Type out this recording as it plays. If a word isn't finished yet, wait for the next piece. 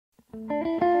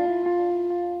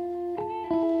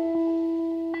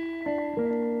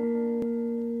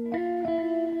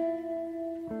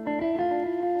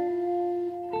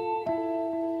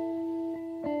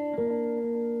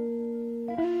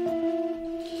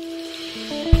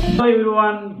Hello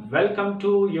everyone, welcome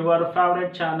to your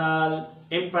favorite channel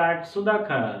Impact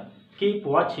Sudhakar. Keep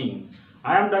watching.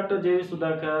 I am Dr. J.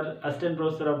 Sudhakar, Assistant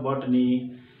Professor of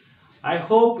Botany. I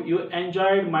hope you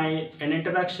enjoyed an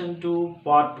introduction to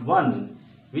part 1,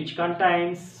 which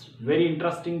contains very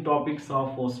interesting topics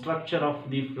of structure of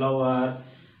the flower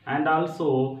and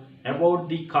also about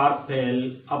the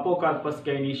carpel, Apocarpus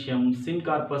cainicium,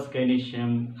 Syncarpus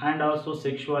cainicium, and also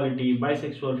sexuality,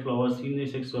 bisexual flowers,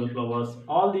 unisexual flowers.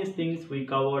 All these things we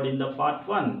covered in the part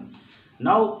 1.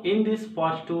 Now in this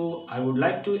part 2, I would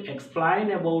like to explain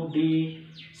about the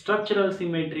structural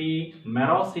symmetry,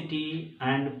 merosity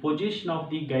and position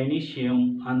of the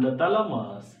gynoecium and the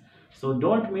thalamus. So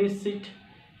don't miss it.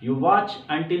 You watch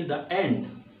until the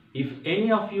end. If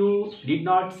any of you did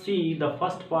not see the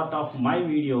first part of my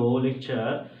video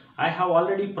lecture, I have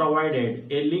already provided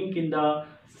a link in the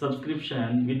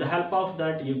subscription. With the help of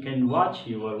that, you can watch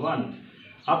your one.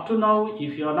 Up to now,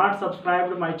 if you are not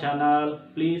subscribed to my channel,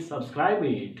 please subscribe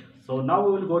it. So now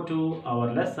we will go to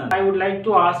our lesson. I would like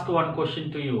to ask one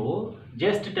question to you.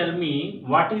 Just tell me,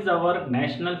 what is our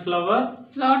national flower?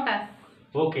 Lotus.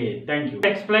 Okay, thank you.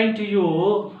 Explain to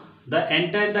you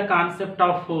the concept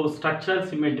of structural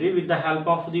symmetry with the help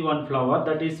of the one flower,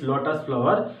 that is lotus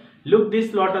flower. Look,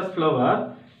 this lotus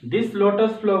flower. This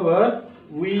lotus flower,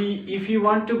 if you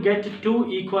want to get two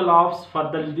equal halves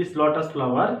for this lotus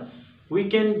flower, we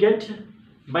can get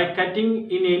by cutting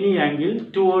in any angle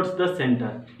towards the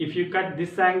center. If you cut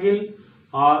this angle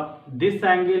or this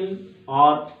angle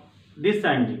or this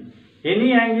angle,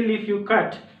 any angle if you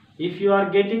cut, if you are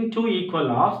getting two equal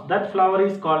halves, that flower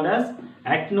is called as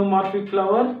actinomorphic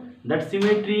flower. That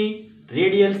symmetry,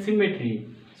 radial symmetry.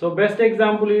 So best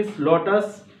example is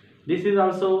lotus. This is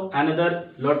also another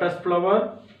lotus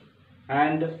flower,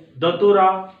 and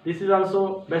datura, this is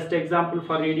also best example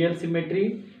for radial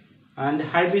symmetry, and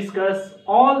hibiscus.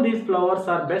 All these flowers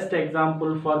are best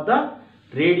example for the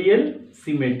radial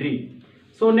symmetry.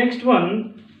 So next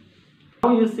one,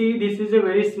 now you see this is a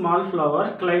very small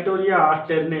flower, Clitoria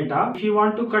alternata. If you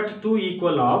want to cut two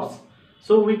equal halves,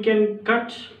 so we can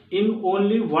cut in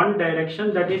only one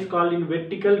direction, that is called in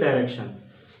vertical direction.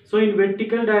 So in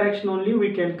vertical direction only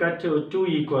we can cut two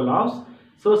equal halves.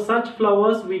 So such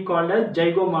flowers we call as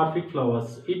zygomorphic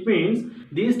flowers. It means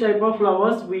these type of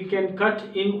flowers we can cut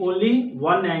in only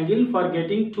one angle for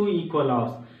getting two equal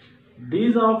halves.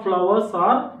 These are flowers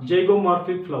are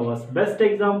zygomorphic flowers. Best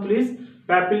example is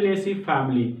Papilionaceae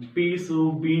family, peas,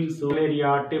 beans,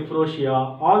 valeria, tephrosia.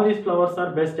 All these flowers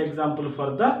are best example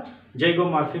for the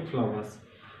zygomorphic flowers.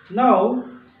 Now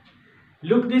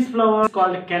look, this flower is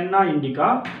called Canna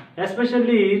indica.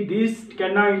 Especially this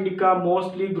Canna indica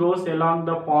mostly grows along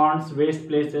the ponds, waste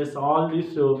places, all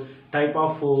these type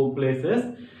of places.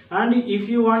 And if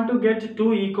you want to get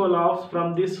two equal halves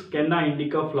from this Canna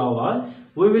indica flower,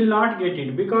 we will not get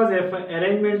it because of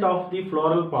arrangement of the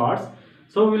floral parts.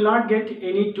 So we will not get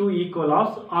any two equal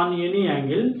halves on any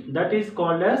angle. That is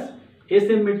called as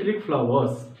asymmetric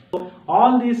flowers. So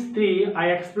all these three I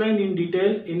explained in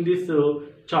detail in this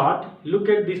chart. Look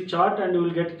at this chart and you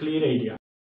will get clear idea.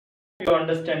 To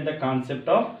understand the concept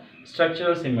of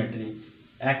structural symmetry.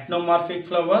 Actinomorphic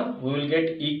flower, we will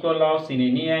get equal halves in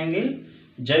any angle.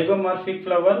 Zygomorphic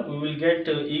flower, we will get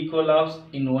equal halves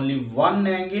in only one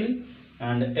angle.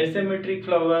 And asymmetric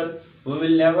flower, we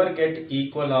will never get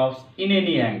equal halves in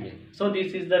any angle. So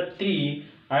this is the three.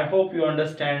 I hope you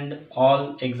understand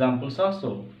all examples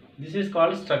also. This is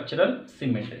called structural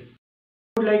symmetry.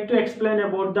 I would like to explain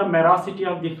about the merosity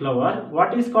of the flower.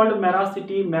 What is called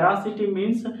merosity? Merosity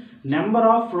means number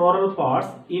of floral parts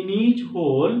in each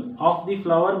hole of the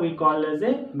flower we call as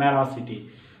a merosity.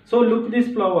 So look, this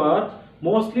flower,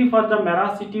 mostly for the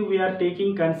merosity we are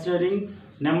taking considering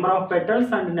number of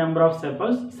petals and number of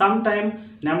sepals. Sometimes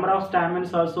number of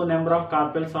stamens also, number of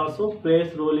carpels also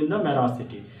plays role in the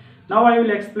merosity. Now I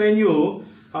will explain you.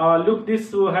 Look,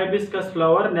 this hibiscus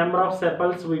flower, number of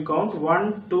sepals we count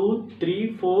 1, 2,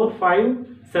 3, 4, 5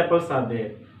 sepals are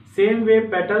there. Same way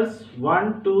petals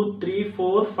 1, 2, 3,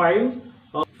 4, 5,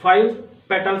 5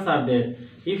 petals are there.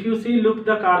 If you see, look,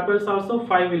 the carpels also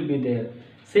 5 will be there.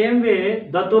 Same way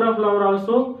datura flower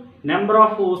also, number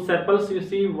of sepals you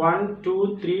see 1,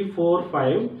 2, 3, 4,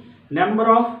 5.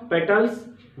 Number of petals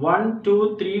 1,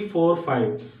 2, 3, 4,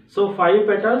 5. So 5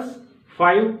 petals,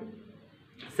 5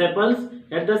 sepals.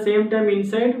 At the same time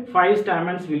inside 5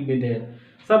 stamens will be there.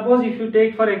 Suppose if you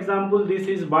take for example this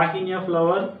is Bauhinia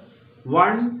flower,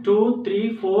 1, 2,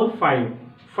 3, 4, 5.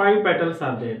 5 petals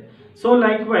are there. So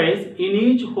likewise in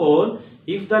each hole,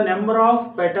 if the number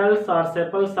of petals or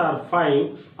sepals are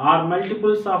 5 or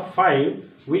multiples of 5,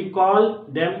 we call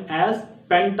them as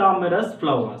pentamerous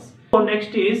flowers. So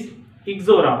next is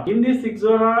ixora. In this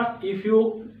ixora, if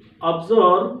you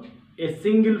observe a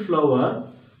single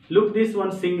flower, look this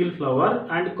one single flower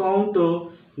and count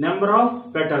number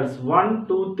of petals. 1,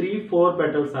 2, 3, 4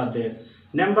 petals are there.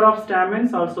 Number of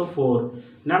stamens also 4.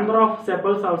 Number of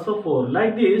sepals also 4.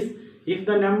 Like this, if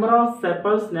the number of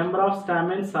sepals, number of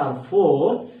stamens are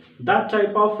 4, that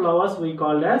type of flowers we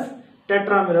call as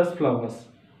tetramerous flowers.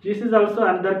 This is also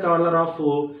another color of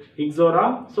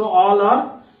ixora. So all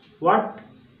are what?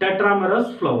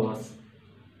 Tetramerous flowers.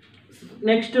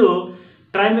 Next to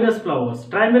trimerous flowers.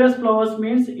 Trimerous flowers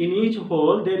means in each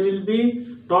hole there will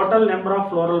be total number of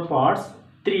floral parts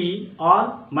 3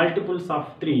 or multiples of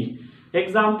 3.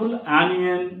 Example,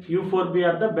 anion,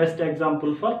 euphorbia are the best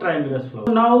example for trimerous flowers.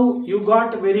 Now you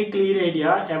got very clear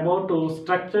idea about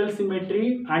structural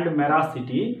symmetry and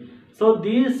meracity. So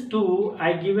these two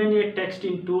I given a text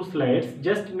in 2 slides.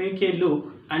 Just make a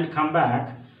look and come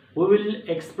back. We will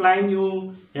explain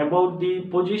you about the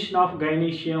position of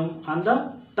gynoecium and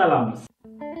the thalamus.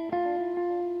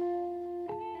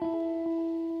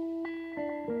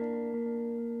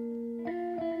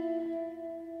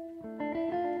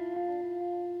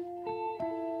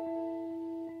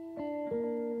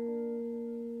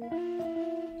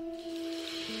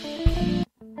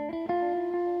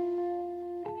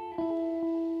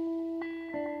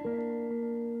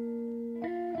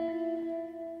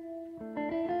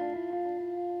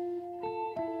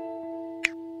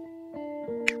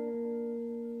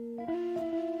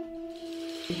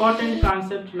 Important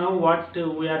concept now what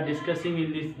we are discussing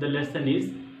in the lesson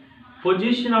is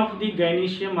position of the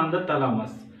gynoecium and the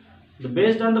thalamus.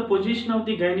 Based on the position of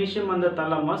the gynoecium and the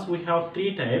thalamus, we have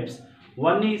 3 types.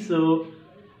 One is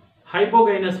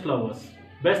hypogynous flowers.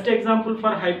 Best example for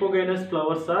hypogynous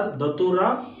flowers are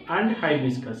datura and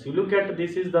hibiscus. You look at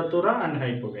this is datura and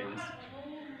hypogynous.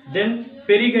 Then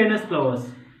perigynous flowers.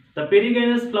 The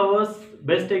perigynous flowers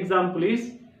best example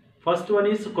is first one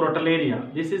is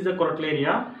crotalaria. This is the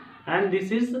crotalaria and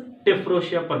this is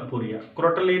Tephrosia purpurea.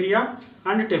 Crotalaria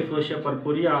and Tephrosia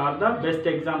purpurea are the best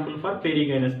example for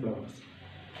perigynous flowers.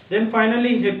 Then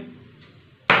finally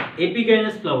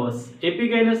epigynous flowers.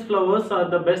 Epigynous flowers are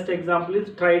the best example is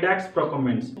Tridax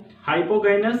procumens.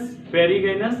 Hypogynous,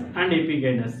 perigynous and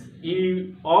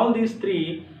epigynous. All these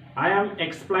 3 I am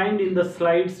explained in the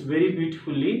slides very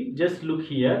beautifully. Just look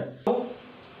here.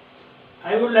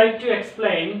 I would like to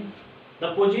explain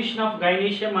the position of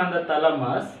gynoecium and the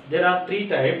thalamus. There are 3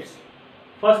 types.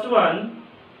 First one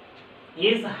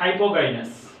is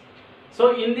hypogynous.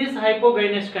 So in this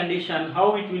hypogynous condition,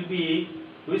 how it will be,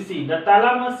 we see the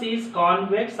thalamus is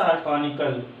convex or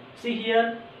conical. See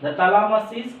here, the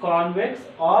thalamus is convex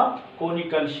or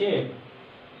conical shape.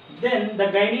 Then the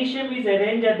gynoecium is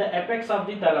arranged at the apex of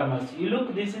the thalamus. You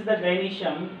look, this is the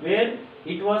gynoecium where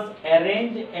it was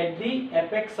arranged at the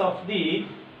apex of the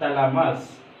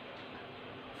thalamus.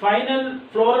 Final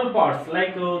floral parts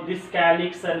like this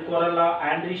calyx and corolla,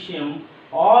 androecium,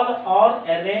 all are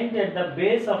arranged at the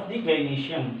base of the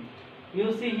gynoecium.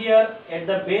 You see here at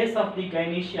the base of the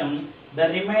gynoecium, the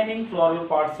remaining floral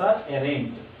parts are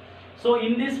arranged. So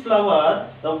in this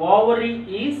flower, the ovary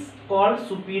is called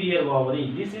superior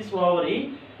ovary. This is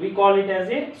ovary. We call it as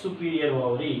a superior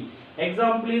ovary.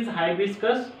 Example is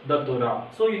hibiscus, datura.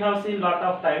 So you have seen lot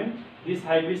of time this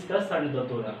hibiscus and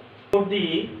datura. So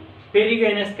the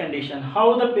perigynous condition.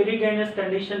 How the perigynous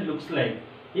condition looks like?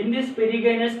 In this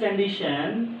perigynous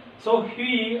condition, so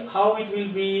here how it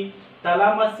will be,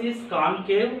 thalamus is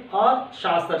concave or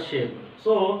saucer shape.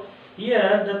 So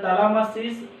here the thalamus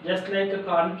is just like a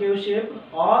concave shape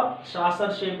or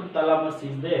saucer shaped thalamus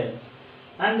is there.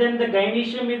 And then the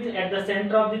gynoecium is at the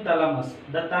center of the thalamus.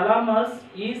 The thalamus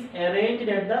is arranged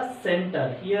at the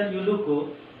center. Here you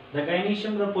look, the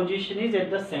gynoecium, the position is at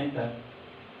the center.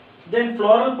 Then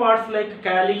floral parts like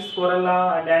calyx,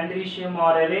 corolla and androecium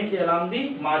are arranged along the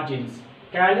margins.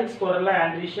 Calyx, corolla,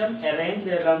 androecium arranged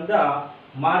along the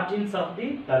margins of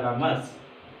the thalamus.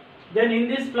 Then in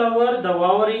this flower, the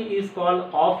ovary is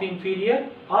called off inferior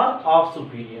or off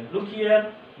superior. Look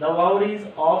here, the ovary is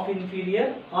off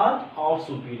inferior or off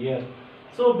superior.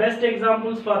 So best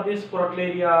examples for this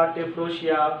crotalaria,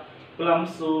 Tephrosia,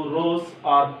 plums, rose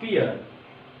or pear.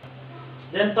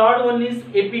 Then third one is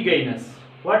epigynous.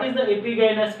 What is the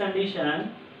epigynous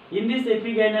condition? In this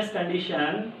epigynous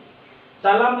condition,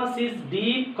 thalamus is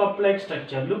deep cup-like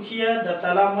structure. Look here, the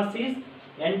thalamus is,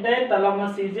 entire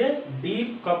thalamus is a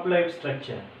deep cup-like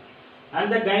structure.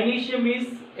 And the gynoecium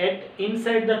is at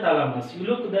inside the thalamus. You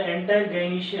look, the entire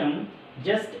gynoecium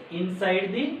just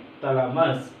inside the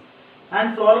thalamus.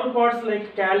 And floral parts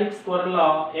like calyx,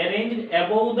 corolla arranged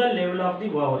above the level of the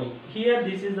ovary. Here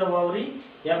this is the ovary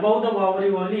Above the ovary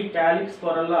only calyx,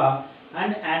 corolla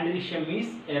and androecium is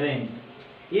arranged.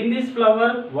 In this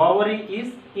flower, ovary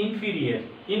is inferior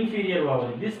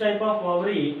ovary. This type of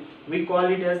ovary we call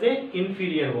it as a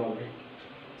inferior ovary.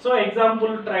 So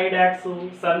example, Tridax,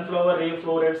 sunflower ray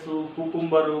florets,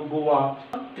 cucumber, guava.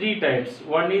 Three types.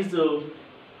 One is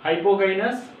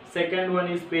hypogynous, second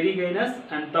one is perigynous,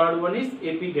 and third one is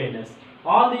epigynous.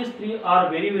 All these three are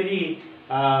very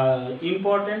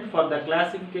important for the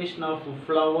classification of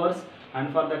flowers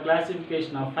and for the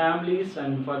classification of families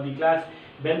and for the class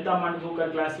Bentham and Hooker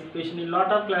classification. In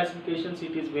lot of classifications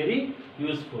it is very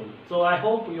useful. So I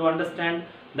hope you understand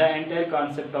the entire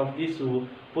concept of this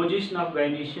position of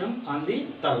gynoecium on the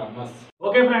thalamus.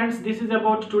 Okay friends, this is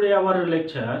about today our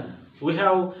lecture. We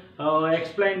have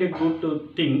explained a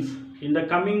good things. In the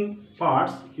coming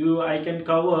parts I can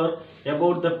cover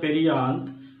about the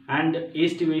perianth and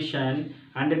estivation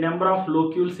and the number of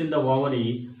locules in the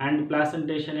ovary and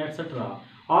placentation, etc.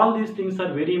 All these things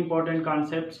are very important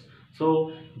concepts,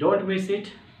 so don't miss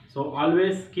it. So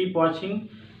always keep watching,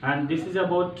 and this is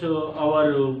about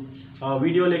our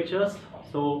video lectures.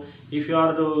 So if you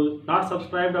are not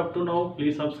subscribed up to now,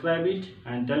 please subscribe it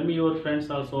and tell me your friends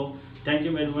also. Thank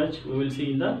you very much. We will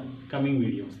see in the coming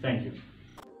videos. Thank you.